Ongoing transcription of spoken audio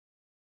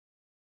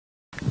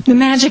The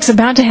magic's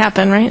about to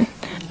happen, right?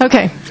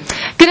 Okay.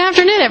 Good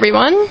afternoon,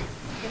 everyone.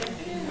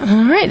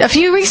 All right. A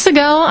few weeks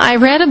ago, I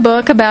read a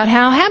book about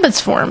how habits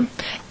form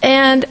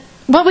and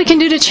what we can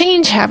do to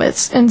change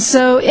habits. And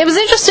so it was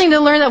interesting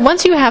to learn that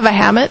once you have a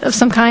habit of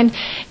some kind,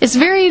 it's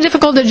very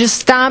difficult to just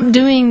stop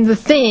doing the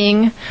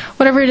thing,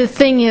 whatever the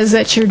thing is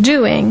that you're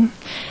doing.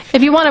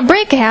 If you want to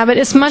break a habit,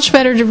 it's much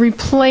better to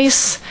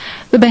replace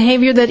the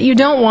behavior that you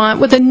don't want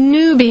with a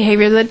new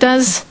behavior that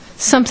does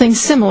something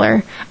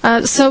similar.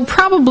 So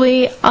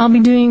probably I'll be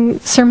doing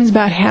sermons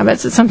about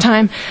habits at some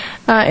time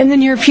in the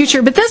near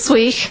future. But this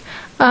week,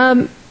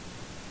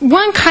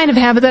 one kind of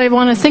habit that I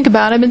want to think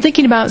about, I've been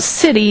thinking about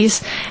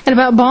cities and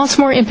about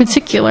Baltimore in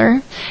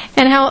particular,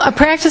 and how a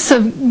practice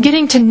of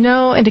getting to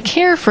know and to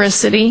care for a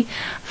city,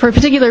 for a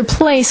particular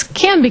place,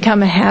 can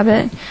become a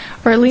habit,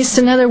 or at least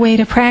another way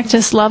to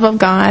practice love of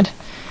God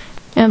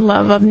and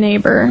love of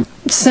neighbor.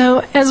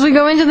 So as we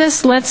go into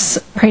this, let's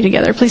pray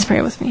together. Please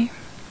pray with me.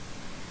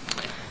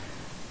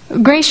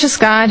 Gracious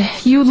God,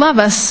 you love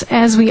us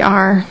as we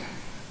are.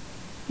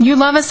 You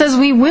love us as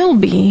we will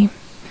be.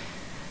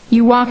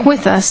 You walk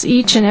with us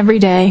each and every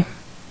day.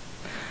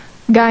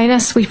 Guide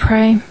us, we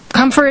pray.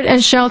 Comfort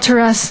and shelter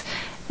us,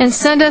 and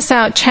send us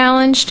out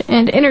challenged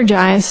and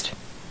energized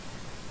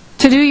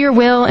to do your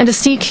will and to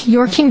seek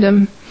your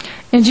kingdom.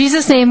 In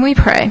Jesus' name we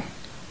pray.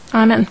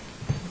 Amen.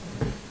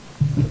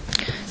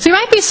 So you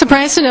might be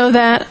surprised to know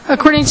that,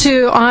 according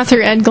to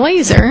author Ed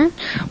Glazer,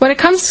 when it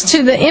comes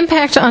to the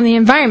impact on the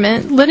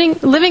environment,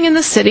 living in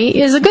the city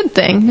is a good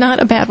thing,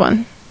 not a bad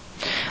one.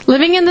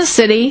 Living in the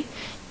city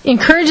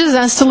encourages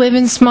us to live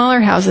in smaller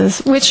houses,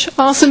 which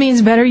also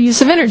means better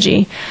use of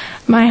energy.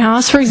 My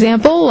house, for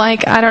example,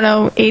 80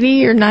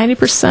 or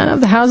 90% of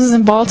the houses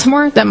in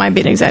Baltimore, that might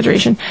be an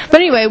exaggeration.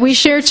 But anyway, we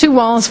share 2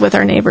 walls with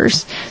our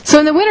neighbors. So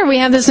in the winter, we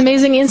have this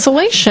amazing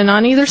insulation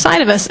on either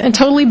side of us and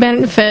totally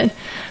benefit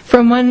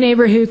from one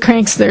neighbor who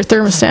cranks their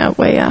thermostat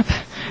way up,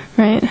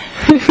 right?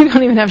 We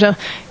don't even have to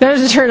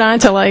turn it on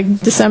until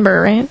December,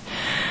 right?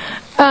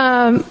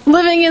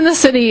 Living in the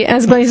city,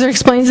 as Glazer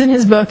explains in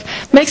his book,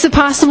 makes it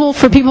possible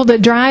for people to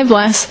drive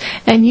less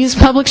and use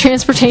public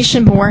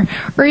transportation more,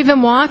 or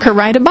even walk or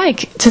ride a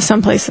bike to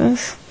some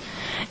places.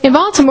 In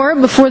Baltimore,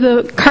 before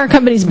the car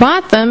companies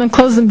bought them and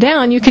closed them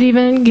down, you could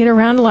even get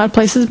around a lot of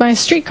places by a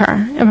streetcar.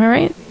 Am I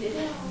right?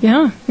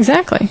 Yeah,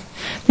 exactly.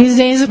 These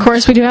days, of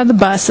course, we do have the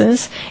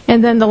buses,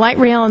 and then the light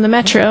rail and the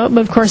metro,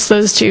 but of course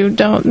those two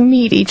don't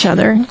meet each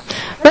other.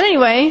 But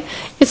anyway,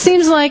 it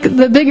seems like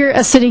the bigger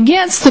a city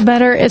gets, the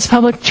better its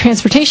public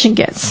transportation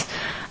gets.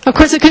 Of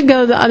course, it could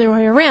go the other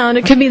way around.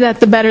 It could be that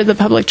the better the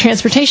public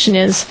transportation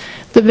is,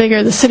 the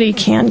bigger the city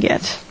can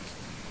get.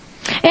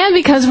 And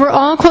because we're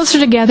all closer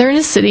together in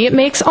a city, it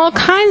makes all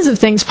kinds of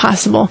things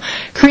possible.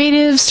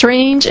 Creative,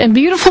 strange, and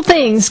beautiful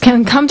things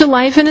can come to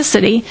life in a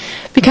city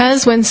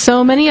because when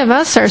so many of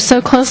us are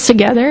so close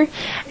together,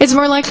 it's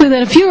more likely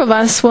that a few of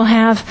us will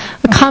have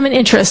a common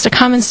interest, a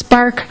common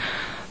spark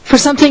for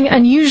something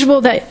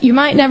unusual that you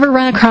might never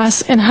run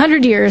across in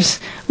 100 years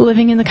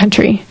living in the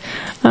country.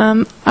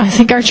 I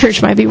think our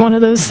church might be one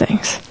of those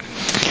things.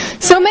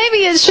 So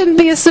maybe it shouldn't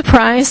be a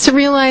surprise to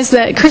realize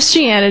that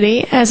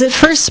Christianity, as it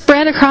first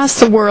spread across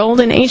the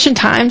world in ancient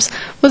times,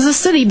 was a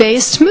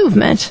city-based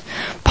movement.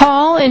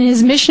 Paul, in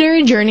his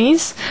missionary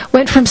journeys,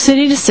 went from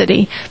city to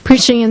city,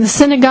 preaching in the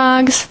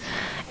synagogues,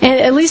 and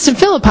at least in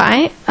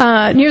Philippi,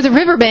 near the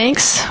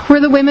riverbanks,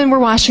 where the women were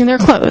washing their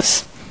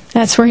clothes.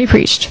 That's where he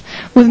preached.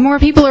 With more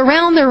people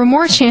around, there were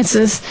more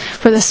chances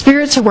for the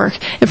Spirit to work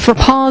and for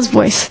Paul's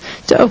voice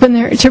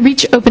to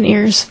reach open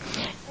ears.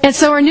 And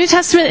so our New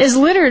Testament is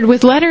littered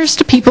with letters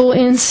to people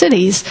in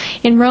cities,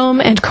 in Rome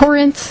and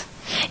Corinth,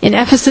 in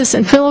Ephesus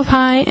and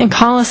Philippi and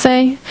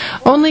Colossae.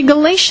 Only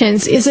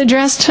Galatians is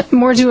addressed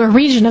more to a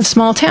region of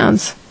small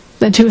towns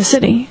than to a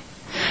city.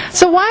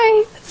 So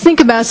why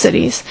think about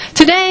cities?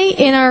 Today,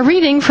 in our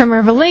reading from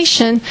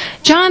Revelation,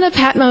 John of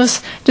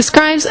Patmos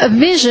describes a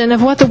vision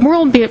of what the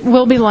world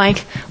will be like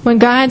when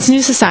God's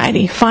new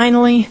society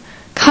finally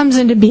comes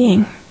into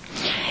being.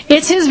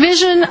 It's his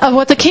vision of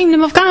what the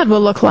kingdom of God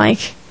will look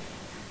like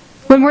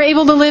when we're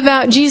able to live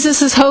out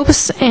Jesus'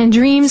 hopes and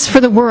dreams for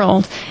the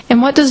world.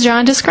 And what does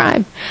John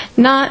describe?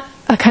 Not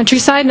a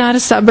countryside, not a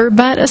suburb,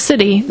 but a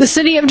city. The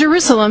city of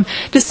Jerusalem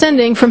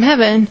descending from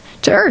heaven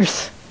to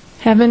earth.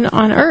 Heaven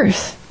on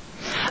earth.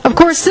 Of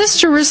course,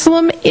 this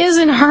Jerusalem is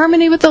in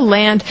harmony with the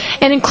land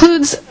and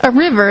includes a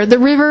river, the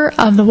river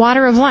of the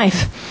water of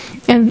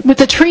life, and with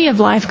the tree of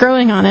life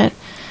growing on it,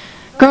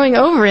 growing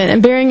over it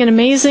and bearing an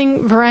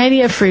amazing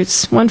variety of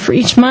fruits, one for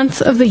each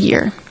month of the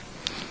year.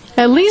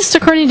 At least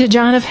according to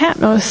John of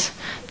Patmos,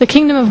 the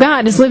kingdom of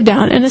God is lived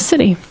out in a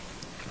city.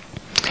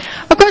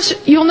 Of course,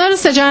 you'll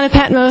notice that John of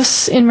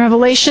Patmos in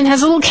Revelation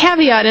has a little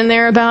caveat in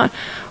there about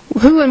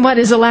who and what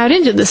is allowed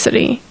into the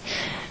city.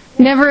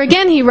 Never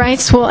again, he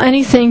writes, will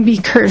anything be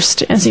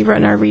cursed, as he wrote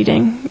in our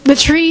reading. The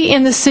tree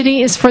in the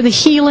city is for the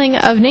healing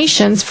of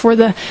nations, for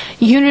the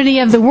unity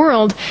of the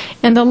world,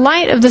 and the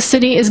light of the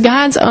city is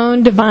God's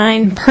own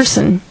divine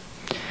person,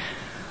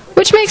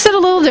 which makes it a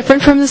little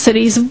different from the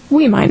cities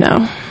we might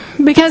know.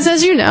 Because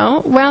as you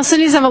know, while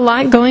cities have a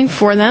lot going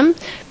for them,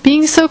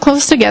 being so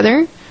close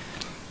together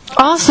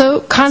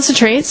also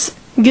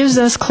gives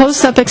us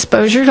close-up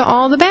exposure to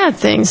all the bad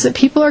things that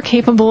people are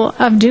capable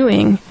of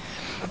doing.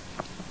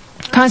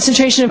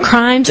 Concentration of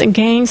crimes and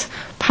gangs,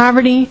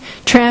 poverty,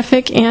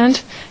 traffic,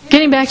 and,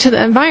 getting back to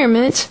the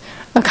environment,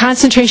 a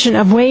concentration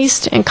of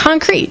waste and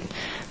concrete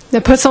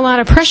that puts a lot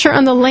of pressure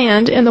on the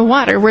land and the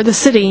water where the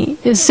city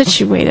is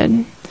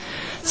situated.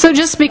 So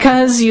just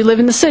because you live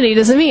in the city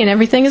doesn't mean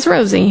everything is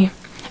rosy.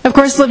 Of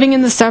course, living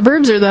in the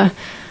suburbs or the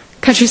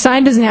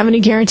countryside doesn't have any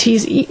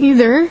guarantees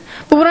either.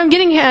 But what I'm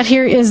getting at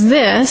here is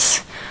this.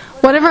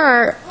 Whatever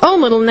our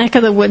own little neck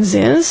of the woods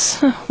is,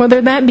 whether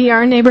that be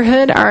our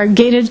neighborhood, our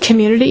gated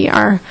community,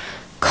 our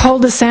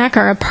cul-de-sac,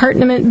 our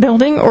apartment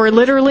building, or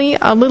literally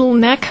a little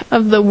neck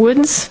of the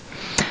woods,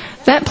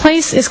 that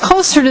place is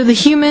closer to the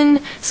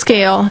human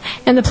scale,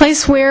 and the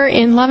place where,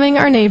 in loving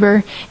our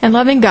neighbor and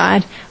loving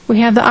God, we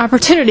have the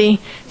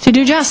opportunity to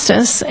do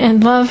justice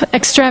and love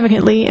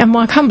extravagantly and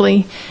walk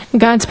humbly in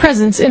God's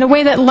presence in a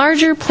way that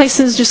larger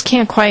places just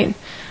can't quite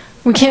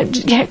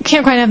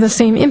have the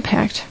same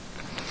impact.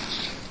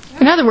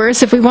 In other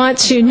words, if we want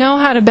to know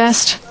how to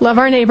best love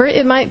our neighbor,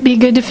 it might be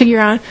good to figure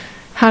out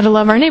how to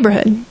love our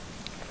neighborhood.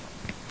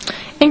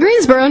 In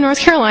Greensboro, North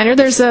Carolina,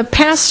 there's a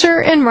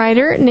pastor and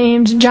writer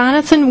named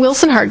Jonathan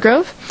Wilson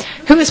Hartgrove,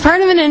 who is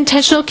part of an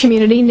intentional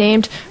community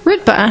named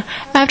Rutbah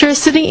after a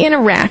city in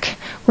Iraq,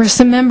 where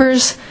some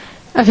members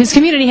of his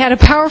community had a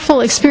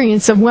powerful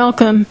experience of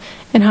welcome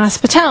and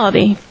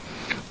hospitality.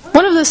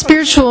 One of the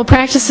spiritual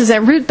practices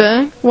at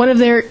Rutbah, one of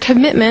their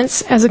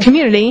commitments as a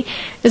community,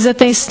 is that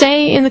they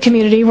stay in the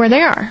community where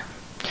they are.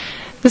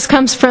 This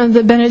comes from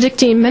the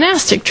Benedictine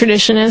monastic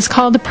tradition and is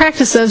called the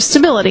practice of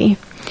stability.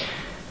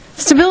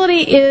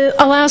 Stability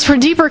allows for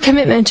deeper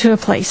commitment to a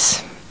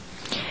place.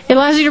 It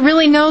allows you to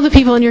really know the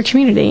people in your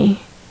community,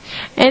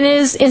 and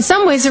is in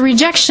some ways a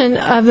rejection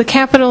of the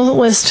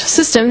capitalist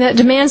system that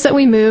demands that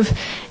we move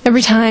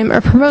every time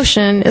a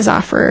promotion is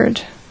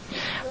offered.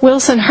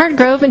 Wilson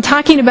Hartgrove, in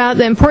talking about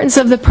the importance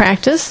of the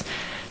practice,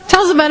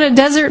 tells about a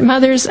desert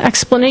mother's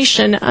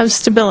explanation of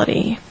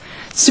stability.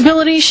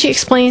 Stability, she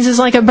explains, is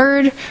like a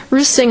bird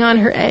roosting on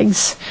her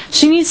eggs.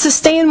 She needs to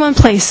stay in one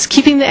place,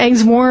 keeping the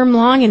eggs warm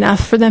long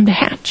enough for them to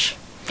hatch.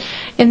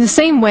 In the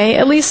same way,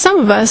 at least some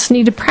of us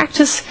need to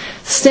practice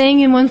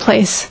staying in one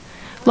place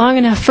long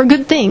enough for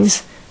good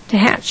things to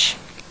hatch.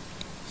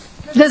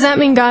 Does that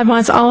mean God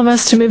wants all of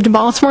us to move to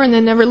Baltimore and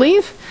then never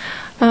leave?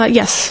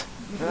 Yes.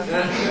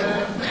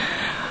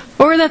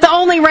 Or that the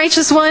only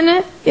righteous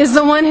one is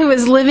the one who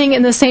is living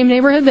in the same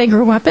neighborhood they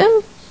grew up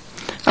in?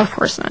 Of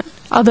course not.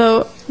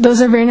 Although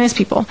those are very nice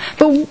people.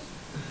 But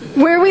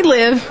where we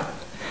live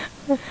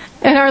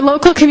and our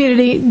local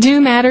community do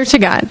matter to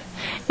God.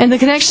 And the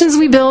connections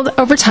we build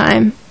over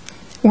time,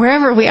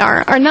 wherever we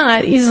are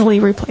not easily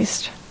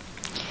replaced.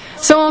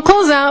 So I'll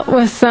close out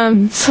with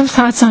some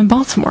thoughts on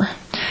Baltimore.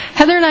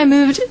 Heather and I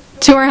moved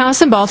to our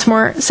house in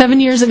Baltimore 7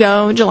 years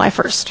ago, July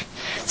 1st.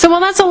 So while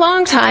that's a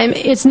long time,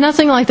 it's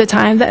nothing like the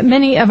time that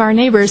many of our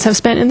neighbors have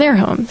spent in their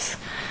homes.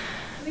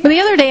 But the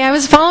other day I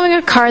was following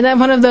a car that had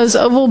one of those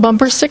oval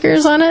bumper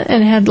stickers on it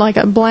and had like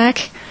a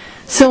black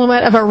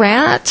silhouette of a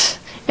rat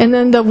and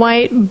then the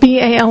white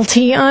BALT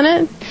on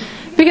it.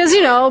 Because,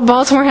 you know,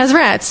 Baltimore has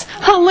rats.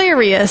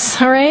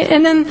 Hilarious, all right?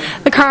 And then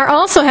the car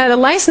also had a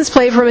license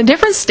plate from a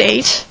different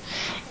state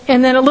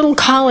and then a little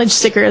college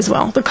sticker as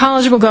well. The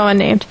college will go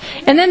unnamed.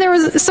 And then there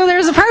was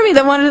a part of me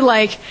that wanted to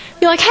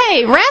be like,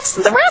 hey, the rats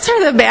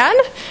aren't that bad.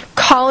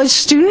 College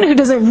student who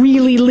doesn't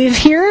really live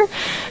here,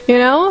 you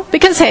know?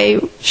 Because, hey,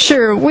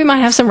 sure, we might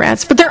have some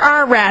rats, but there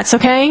are rats,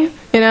 okay?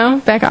 You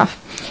know, back off.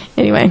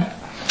 Anyway,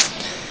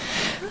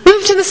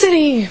 move to the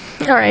city.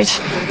 All right.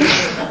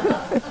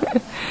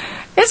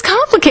 It's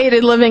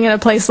complicated living in a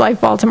place like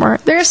Baltimore.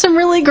 There are some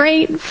really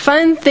great,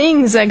 fun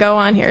things that go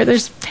on here.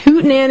 There's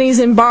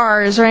hootenannies and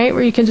bars, right,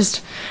 where you can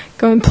just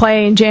go and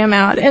play and jam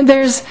out. And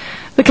there's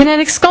the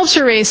kinetic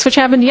sculpture race, which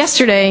happened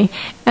yesterday,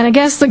 and I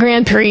guess the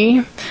Grand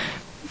Prix.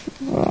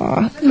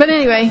 But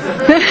anyway,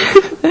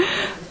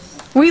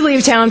 we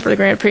leave town for the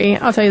Grand Prix,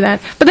 I'll tell you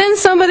that. But then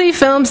somebody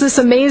films this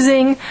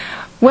amazing,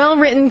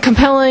 well-written,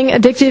 compelling,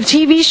 addictive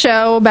TV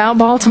show about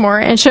Baltimore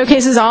and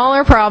showcases all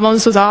our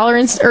problems with all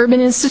our urban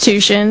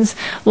institutions,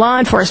 law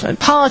enforcement,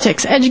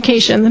 politics,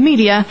 education, the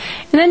media,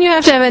 and then you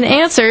have to have an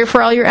answer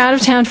for all your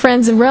out-of-town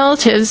friends and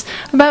relatives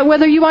about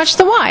whether you watch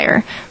The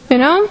Wire. You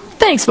know?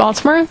 Thanks,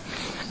 Baltimore.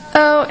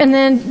 Oh, and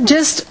then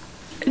just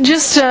in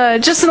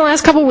the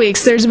last couple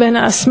weeks, there's been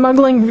a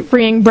smuggling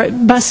ring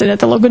busted at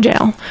the local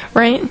jail,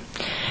 right?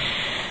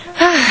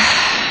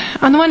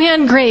 On the one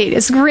hand, great.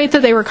 It's great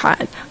that they were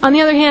caught. On the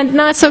other hand,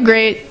 not so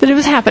great that it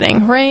was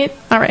happening, right?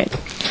 All right.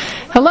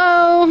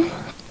 Hello?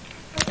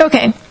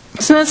 Okay,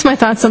 so that's my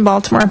thoughts on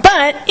Baltimore.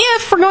 But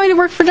if we're going to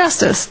work for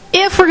justice,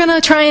 if we're going to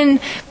try and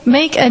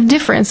make a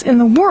difference in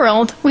the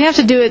world, we have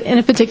to do it in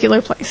a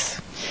particular place.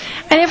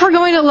 And if we're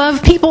going to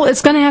love people,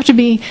 it's going to have to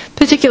be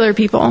particular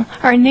people,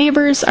 our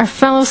neighbors, our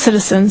fellow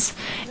citizens.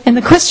 And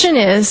the question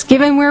is,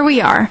 given where we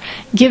are,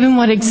 given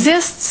what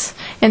exists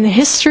and the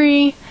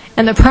history and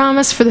and the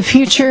promise for the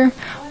future,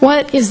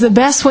 what is the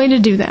best way to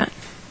do that?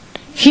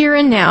 Here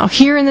and now,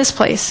 here in this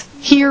place,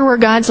 here where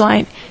God's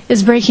light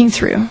is breaking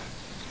through.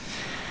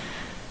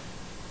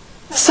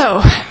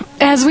 So,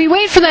 as we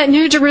wait for that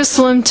new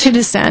Jerusalem to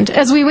descend,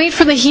 as we wait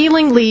for the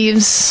healing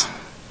leaves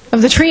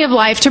of the tree of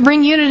life to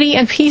bring unity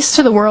and peace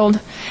to the world,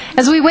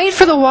 as we wait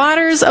for the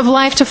waters of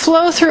life to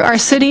flow through our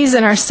cities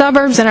and our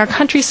suburbs and our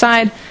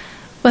countryside,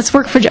 let's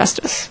work for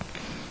justice.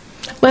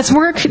 Let's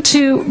work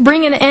to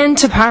bring an end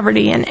to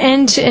poverty, an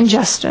end to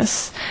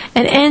injustice,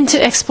 an end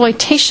to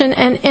exploitation,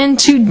 an end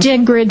to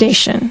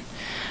degradation.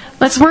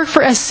 Let's work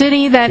for a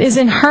city that is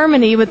in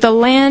harmony with the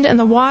land and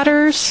the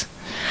waters.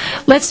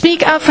 Let's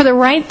speak up for the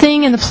right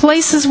thing in the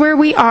places where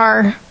we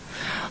are.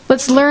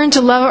 Let's learn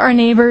to love our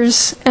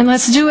neighbors, and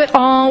let's do it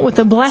all with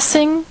the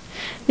blessing,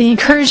 the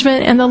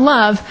encouragement, and the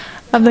love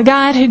of the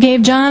God who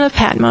gave John of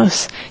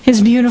Patmos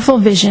his beautiful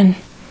vision.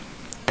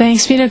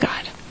 Thanks be to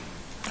God.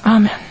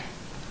 Amen.